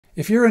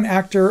If you're an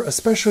actor,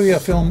 especially a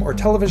film or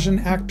television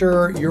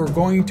actor, you're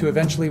going to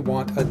eventually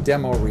want a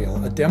demo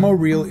reel. A demo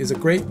reel is a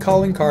great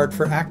calling card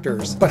for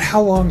actors. But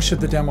how long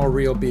should the demo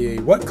reel be?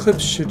 What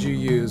clips should you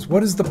use?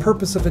 What is the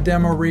purpose of a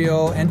demo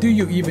reel? And do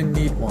you even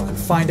need one?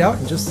 Find out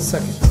in just a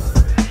second.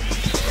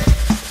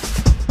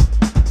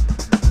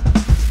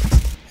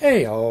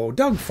 Heyo,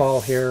 Doug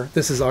Fahl here.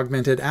 This is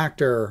Augmented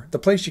Actor, the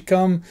place you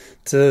come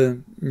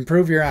to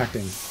improve your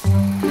acting.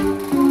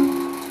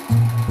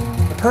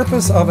 The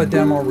purpose of a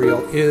demo reel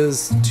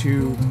is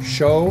to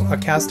show a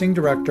casting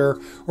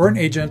director or an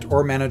agent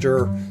or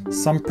manager,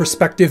 some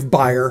prospective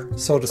buyer,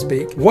 so to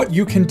speak, what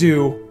you can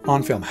do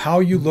on film,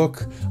 how you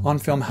look on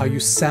film, how you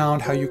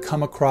sound, how you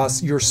come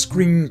across, your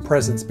screen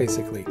presence,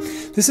 basically.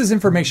 This is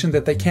information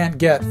that they can't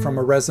get from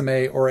a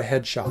resume or a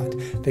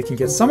headshot. They can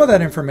get some of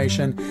that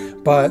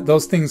information, but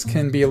those things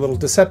can be a little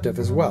deceptive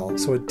as well.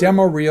 So a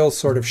demo reel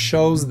sort of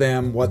shows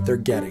them what they're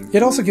getting.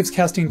 It also gives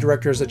casting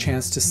directors a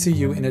chance to see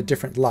you in a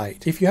different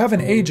light. If you have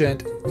an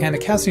agent and a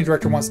casting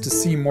director wants to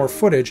see more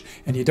footage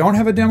and you don't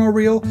have a demo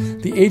reel,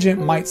 the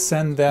agent might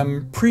send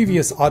them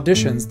previous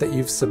auditions that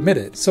you've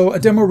submitted. So a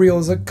demo reel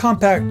is a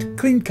compact,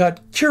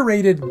 clean-cut,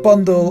 curated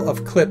bundle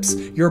of clips,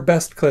 your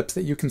best clips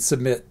that you can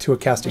submit to a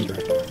casting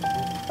director.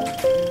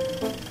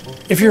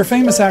 If you're a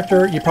famous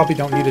actor, you probably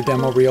don't need a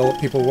demo reel.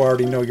 People will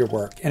already know your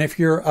work. And if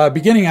you're a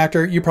beginning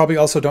actor, you probably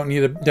also don't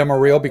need a demo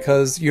reel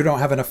because you don't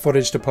have enough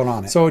footage to put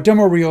on it. So a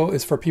demo reel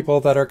is for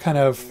people that are kind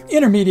of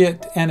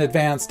intermediate and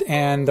advanced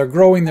and they're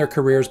growing their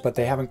careers, but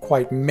they haven't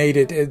quite made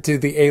it into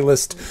the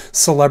A-list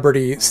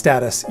celebrity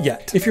status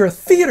yet. If you're a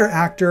theater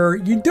actor,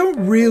 you don't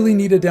really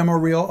need a demo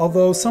reel,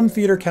 although some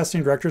theater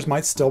casting directors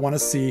might still want to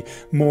see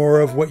more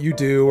of what you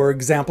do or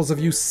examples of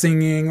you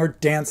singing or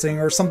dancing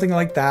or something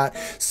like that.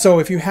 So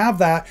if you have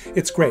that,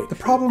 it's great. The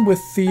problem with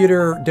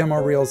theater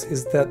demo reels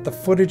is that the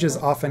footage is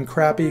often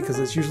crappy because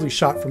it's usually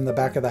shot from the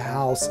back of the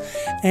house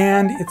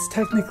and it's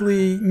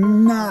technically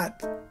not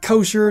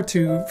kosher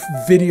to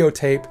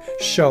videotape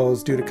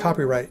shows due to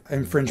copyright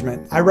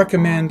infringement. I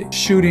recommend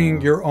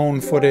shooting your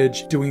own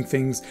footage, doing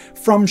things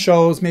from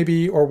shows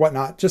maybe or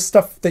whatnot, just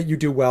stuff that you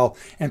do well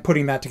and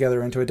putting that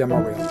together into a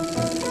demo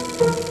reel.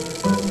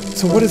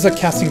 So what is a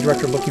casting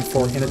director looking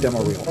for in a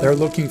demo reel? They're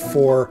looking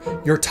for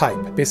your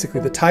type, basically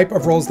the type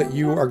of roles that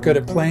you are good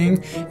at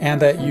playing and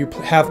that you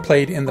have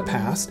played in the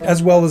past,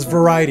 as well as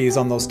varieties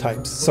on those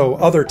types, so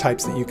other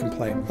types that you can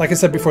play. Like I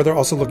said before, they're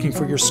also looking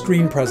for your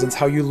screen presence,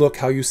 how you look,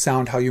 how you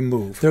sound, how you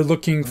move. They're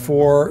looking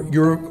for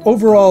your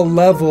overall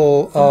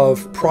level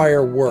of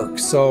prior work.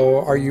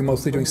 So are you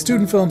mostly doing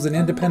student films and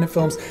independent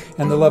films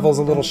and the level's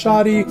a little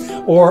shoddy,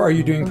 or are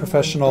you doing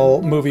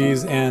professional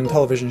movies and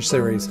television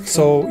series?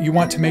 So you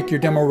want to make your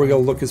demo reel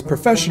look as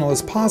professional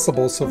as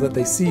possible so that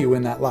they see you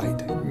in that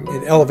light.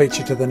 It elevates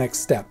you to the next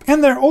step.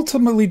 And they're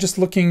ultimately just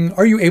looking,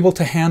 are you able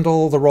to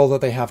handle the role that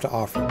they have to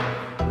offer?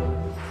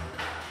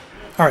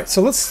 All right,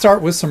 so let's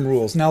start with some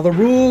rules. Now, the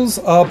rules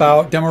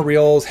about demo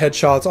reels,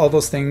 headshots, all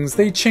those things,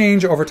 they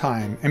change over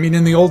time. I mean,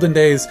 in the olden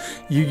days,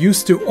 you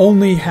used to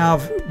only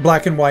have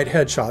black and white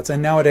headshots,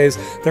 and nowadays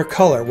they're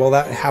color. Well,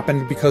 that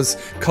happened because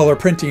color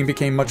printing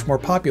became much more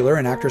popular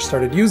and actors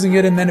started using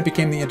it, and then it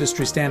became the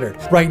industry standard.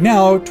 Right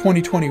now,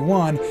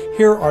 2021,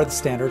 here are the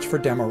standards for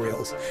demo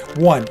reels.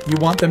 1, you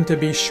want them to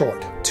be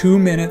short. 2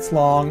 minutes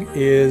long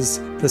is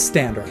the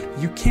standard.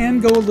 You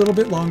can go a little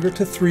bit longer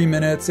to 3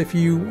 minutes if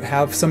you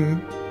have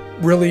some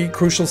really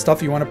crucial stuff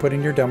you want to put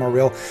in your demo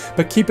reel,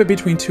 but keep it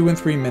between 2 and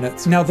 3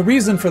 minutes. Now, the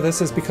reason for this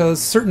is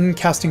because certain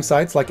casting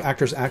sites like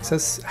Actors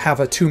Access have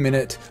a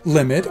 2-minute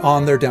limit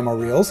on their demo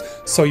reels,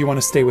 so you want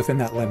to stay within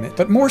that limit.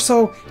 But more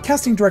so,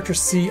 casting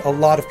directors see a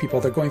lot of people.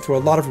 They're going through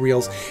a lot of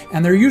reels,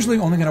 and they're usually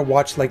only going to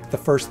watch like the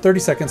first 30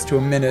 seconds to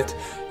a minute,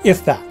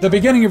 if that. The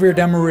beginning of your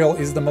demo reel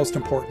is the most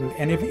important,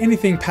 and if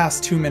anything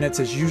past 2 minutes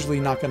is usually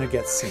not going to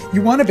get seen.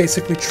 You want to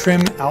basically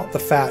trim out the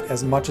fat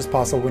as much as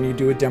possible when you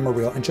do a demo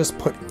reel and just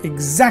put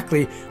exactly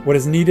what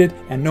is needed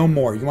and no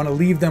more. You want to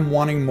leave them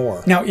wanting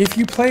more. Now, if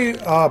you play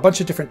a bunch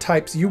of different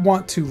types, you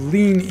want to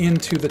lean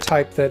into the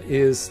type that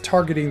is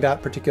targeting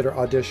that particular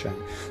audition.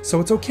 So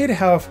it's okay to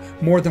have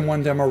more than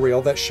one demo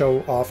reel that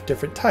show off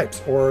different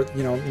types, or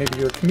maybe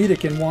you're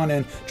comedic in one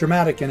and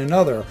dramatic in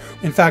another.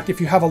 In fact,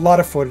 if you have a lot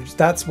of footage,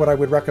 that's what I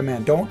would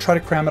recommend. Don't try to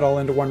cram it all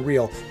into one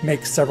reel.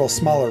 Make several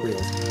smaller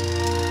reels.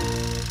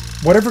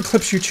 Whatever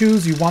clips you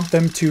choose, you want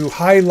them to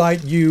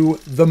highlight you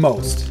the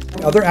most.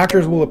 Other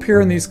actors will appear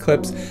in these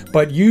clips,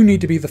 but you need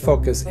to be the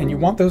focus, and you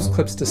want those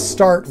clips to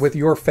start with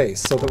your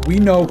face so that we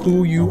know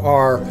who you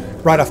are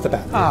right off the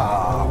bat.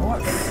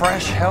 What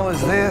fresh hell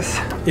is this?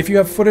 If you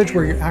have footage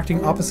where you're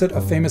acting opposite a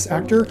famous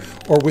actor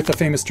or with a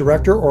famous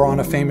director or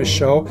on a famous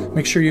show,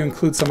 make sure you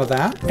include some of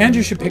that. And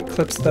you should pick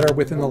clips that are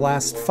within the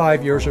last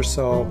 5 years or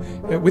so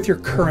with your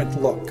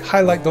current look.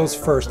 Highlight those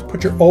first.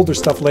 Put your older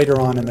stuff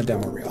later on in the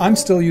demo reel. I'm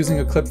still using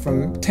a clip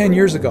from 10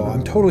 years ago.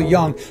 I'm totally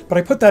young, but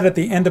I put that at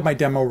the end of my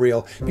demo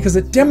reel because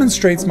it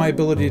demonstrates my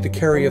ability to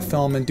carry a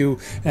film and do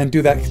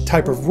that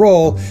type of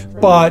role,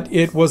 but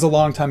it was a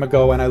long time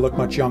ago and I look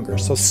much younger.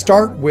 So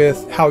start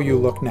with how you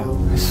look now.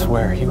 I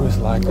swear he was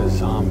like a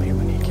zombie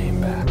when he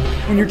came back.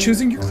 When you're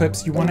choosing your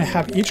clips, you want to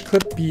have each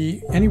clip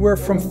be anywhere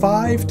from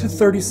 5 to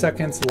 30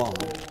 seconds long.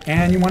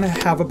 And you want to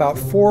have about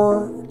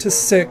 4 to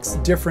 6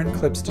 different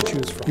clips to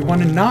choose from. You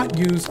want to not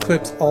use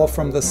clips all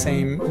from the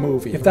same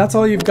movie. If that's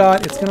all you've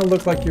got, it's going to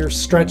look like you're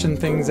stretching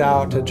things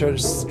out to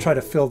just try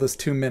to fill this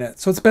 2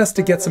 minutes. So it's best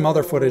to get some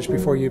other footage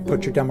before you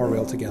put your demo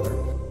reel together.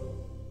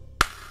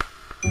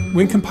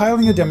 When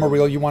compiling a demo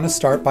reel, you want to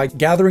start by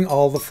gathering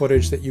all the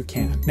footage that you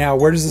can. Now,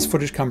 where does this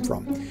footage come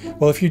from?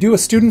 Well, if you do a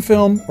student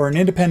film or an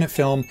independent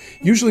film,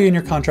 usually in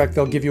your contract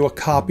they'll give you a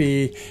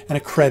copy and a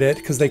credit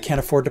because they can't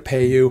afford to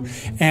pay you.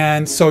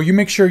 And so you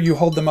make sure you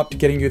hold them up to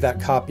getting you that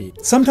copy.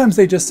 Sometimes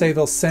they just say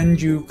they'll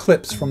send you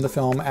clips from the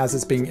film as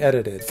it's being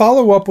edited.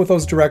 Follow up with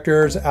those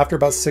directors after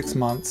about 6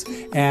 months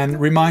and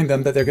remind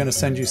them that they're going to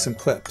send you some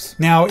clips.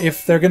 Now,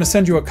 if they're going to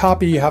send you a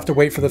copy, you have to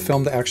wait for the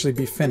film to actually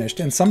be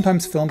finished. And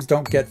sometimes films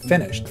don't get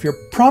finished. If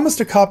you're promised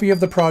a copy of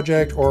the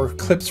project or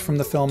clips from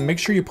the film, make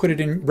sure you put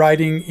it in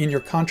writing in your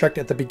contract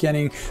at the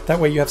beginning. That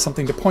way you have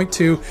something to point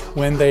to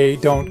when they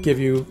don't give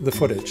you the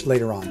footage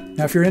later on.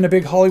 Now, if you're in a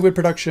big Hollywood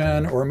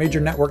production or a major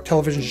network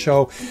television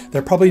show,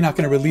 they're probably not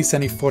going to release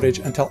any footage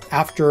until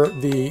after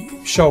the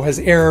show has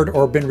aired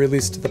or been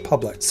released to the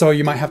public. So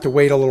you might have to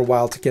wait a little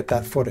while to get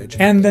that footage.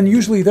 And then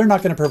usually they're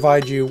not going to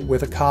provide you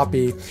with a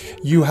copy.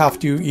 You have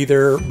to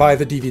either buy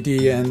the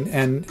DVD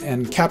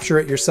and capture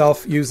it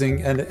yourself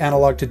using an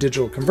analog to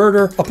digital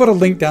converter. I'll put a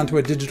link down to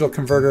a digital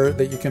converter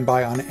that you can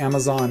buy on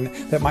Amazon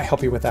that might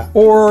help you with that.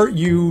 Or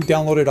you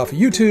download it off of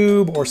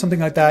YouTube or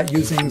something like that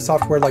using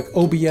software like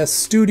OBS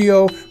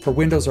Studio for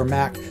Windows or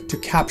Mac to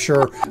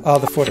capture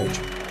the footage.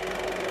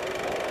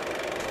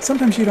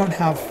 Sometimes you don't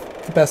have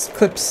the best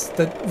clips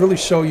that really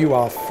show you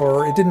off,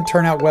 or it didn't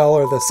turn out well,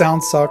 or the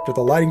sound sucked, or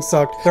the lighting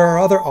sucked. There are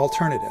other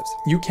alternatives.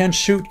 You can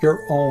shoot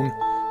your own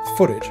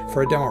footage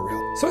for a demo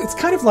reel. So it's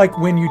kind of like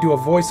when you do a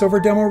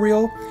voiceover demo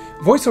reel.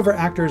 Voiceover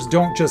actors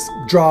don't just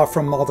draw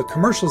from all the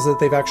commercials that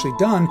they've actually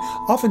done.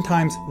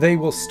 Oftentimes they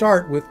will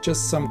start with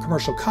just some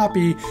commercial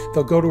copy.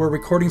 They'll go to a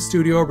recording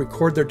studio,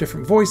 record their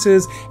different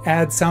voices,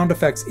 add sound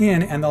effects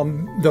in, and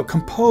they'll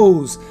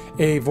compose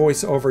a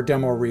voiceover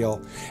demo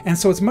reel. And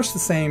so it's much the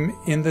same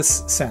in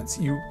this sense.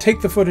 You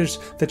take the footage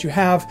that you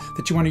have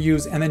that you want to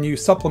use, and then you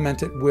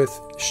supplement it with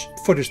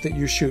footage that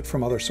you shoot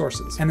from other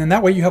sources. And then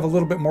that way you have a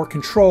little bit more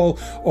control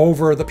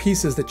over the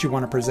pieces that you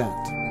want to present.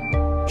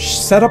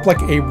 Set up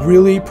like a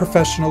really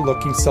professional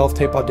looking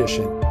self-tape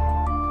audition.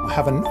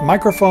 Have a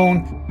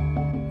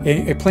microphone,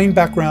 a plain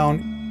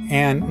background,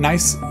 and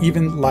nice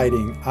even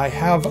lighting. I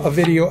have a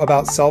video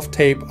about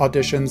self-tape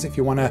auditions if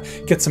you want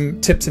to get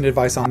some tips and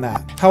advice on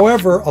that.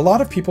 However, a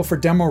lot of people for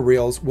demo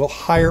reels will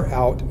hire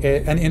out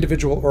an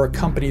individual or a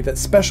company that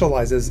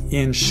specializes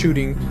in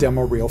shooting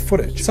demo reel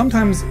footage.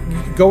 Sometimes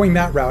going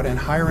that route and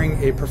hiring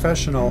a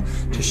professional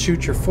to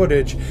shoot your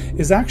footage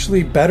is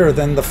actually better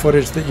than the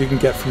footage that you can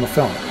get from a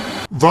film.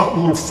 That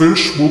little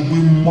fish will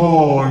be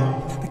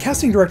mine. The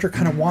casting director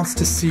kind of wants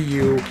to see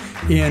you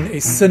in a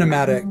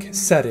cinematic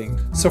setting.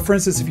 So for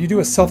instance, if you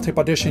do a self-tape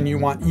audition, you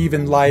want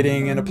even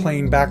lighting and a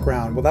plain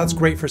background. Well, that's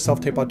great for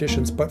self-tape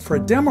auditions, but for a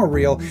demo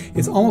reel,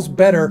 it's almost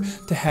better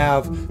to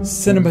have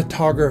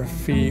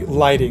cinematography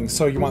lighting.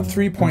 So you want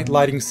 3-point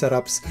lighting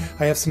setups.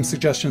 I have some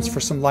suggestions for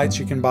some lights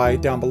you can buy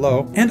down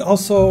below. And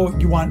also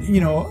you want,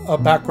 a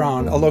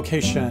background, a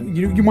location.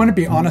 You want to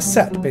be on a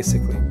set,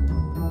 basically.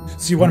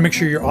 So you want to make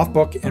sure you're off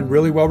book and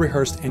really well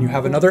rehearsed, and you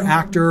have another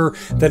actor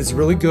that is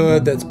really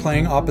good, that's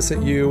playing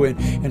opposite you,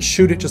 and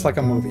shoot it just like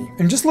a movie.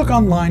 And just look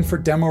online for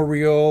demo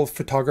reel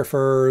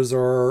photographers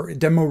or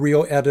demo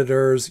reel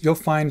editors. You'll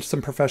find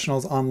some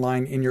professionals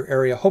online in your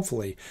area,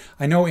 hopefully.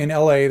 I know in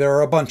LA there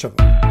are a bunch of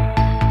them.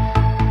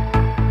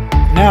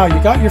 Now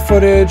you got your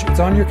footage, it's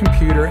on your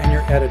computer, and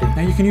you're editing.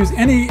 Now you can use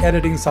any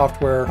editing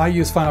software. I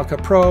use Final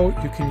Cut Pro,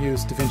 you can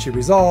use Davinci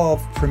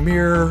Resolve,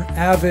 Premiere,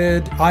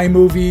 Avid,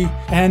 iMovie,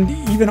 and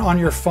even on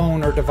your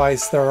phone or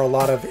device there are a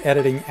lot of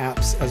editing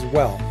apps as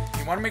well.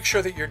 You want to make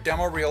sure that your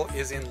demo reel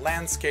is in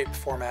landscape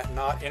format,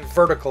 not in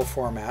vertical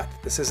format.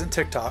 This isn't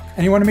TikTok.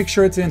 And you want to make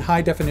sure it's in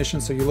high definition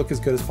so you look as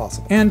good as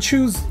possible. And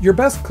choose your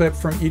best clip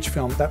from each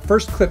film. That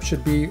first clip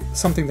should be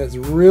something that's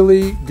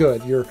really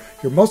good. You're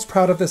most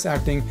proud of this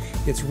acting.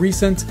 It's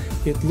recent.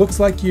 It looks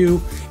like you.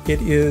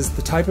 It is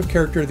the type of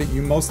character that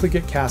you mostly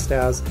get cast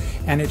as,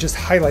 and it just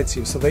highlights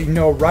you so they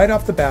know right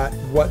off the bat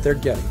what they're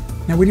getting.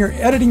 Now, when you're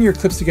editing your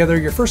clips together,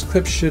 your first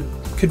clip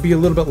could be a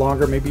little bit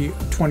longer, maybe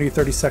 20 or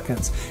 30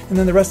 seconds. And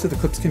then the rest of the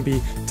clips can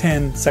be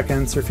 10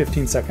 seconds or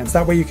 15 seconds.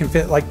 That way you can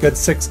fit like good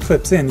 6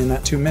 clips in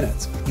that 2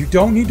 minutes. You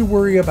don't need to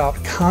worry about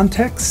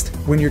context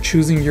when you're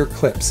choosing your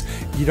clips.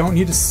 You don't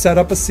need to set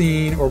up a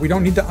scene, or we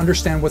don't need to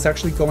understand what's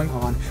actually going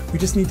on. We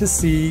just need to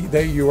see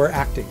that you are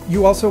acting.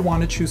 You also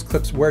want to choose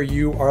clips where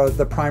you are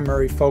the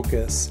primary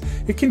focus.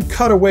 It can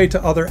cut away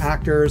to other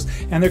actors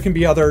and there can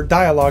be other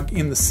dialogue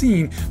in the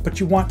scene,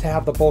 but you want to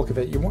have the bulk of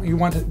it.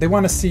 They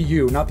want to see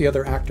you, not the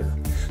other actor.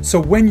 So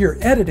when you're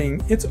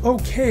editing, it's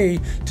okay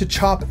to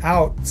chop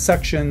out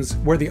sections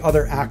where the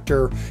other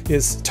actor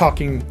is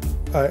talking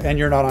and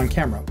you're not on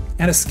camera.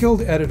 And a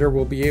skilled editor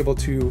will be able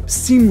to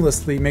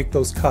seamlessly make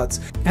those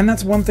cuts. And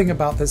that's one thing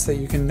about this that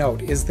you can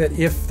note, is that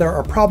if there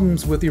are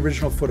problems with the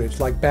original footage,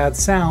 like bad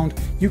sound,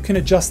 you can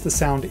adjust the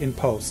sound in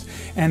post.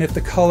 And if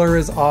the color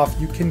is off,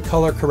 you can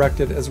color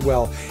correct it as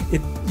well.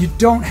 You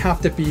don't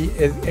have to be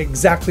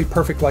exactly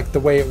perfect like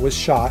the way it was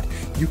shot.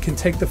 You can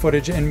take the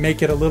footage and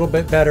make it a little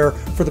bit better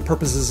for the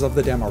purposes of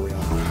the demo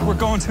reel. We're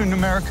going to New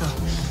America.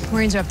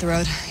 Marines are up the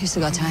road. You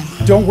still got time.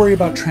 Don't worry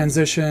about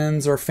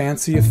transitions or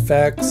fancy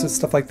effects and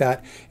stuff like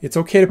that. It's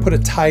okay to put a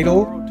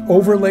title,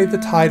 overlay the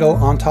title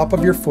on top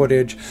of your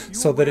footage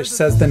so that it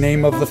says the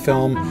name of the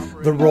film,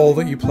 the role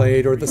that you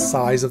played, or the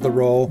size of the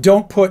role.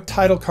 Don't put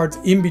title cards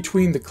in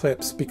between the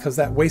clips because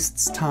that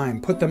wastes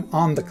time. Put them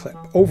on the clip.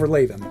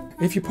 Overlay them.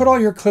 If you put all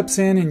your clips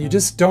in and you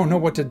just don't know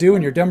what to do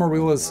and your demo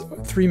reel is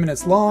 3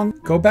 minutes long,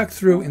 go back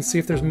through and see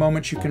if there's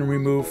moments you can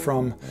remove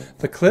from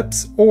the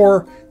clips,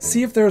 or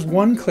see if there's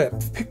one clip.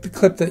 Pick the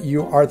clip that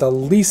you are the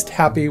least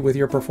happy with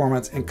your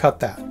performance and cut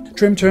that.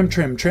 Trim, trim,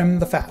 trim, trim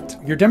the fat.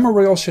 Your demo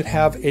reel should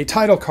have a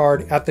title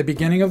card at the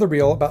beginning of the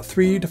reel, about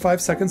 3 to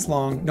 5 seconds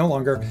long, no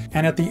longer,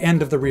 and at the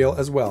end of the reel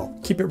as well.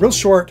 Keep it real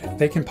short.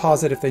 They can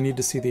pause it if they need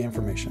to see the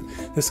information.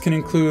 This can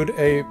include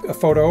a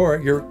photo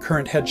or your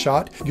current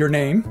headshot, your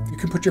name. You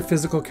can put your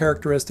physical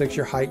characteristics,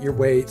 your height, your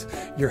weight,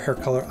 your hair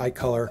color, eye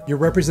color, your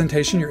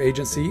representation, your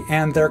agency,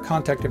 and their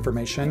contact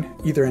information,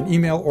 either an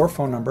email or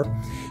phone number.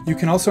 You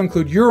can also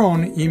include your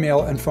own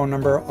email and phone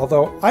number,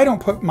 although I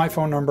don't put my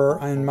phone number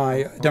in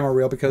my demo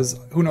reel because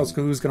who knows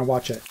who's going to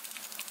watch it.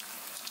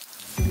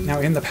 Now,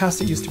 in the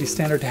past, it used to be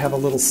standard to have a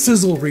little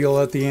sizzle reel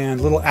at the end,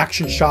 little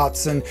action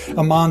shots and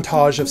a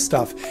montage of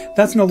stuff.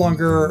 That's no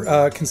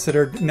longer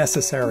considered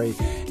necessary.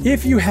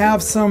 If you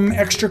have some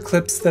extra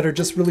clips that are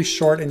just really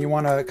short and you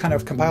want to kind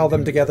of compile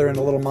them together in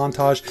a little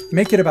montage,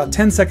 make it about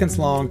 10 seconds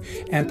long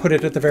and put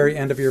it at the very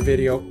end of your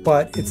video,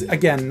 but it's,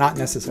 again, not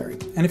necessary.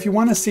 And if you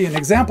want to see an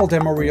example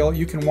demo reel,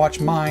 you can watch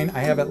mine. I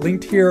have it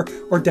linked here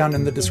or down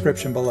in the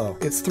description below.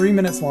 It's 3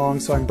 minutes long,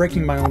 so I'm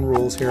breaking my own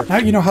rules here. Now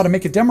you know how to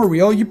make a demo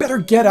reel, you better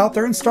get out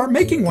there and start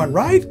making one,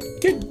 right?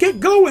 Get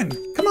going.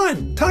 Come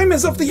on, time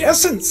is of the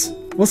essence.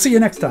 We'll see you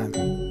next time.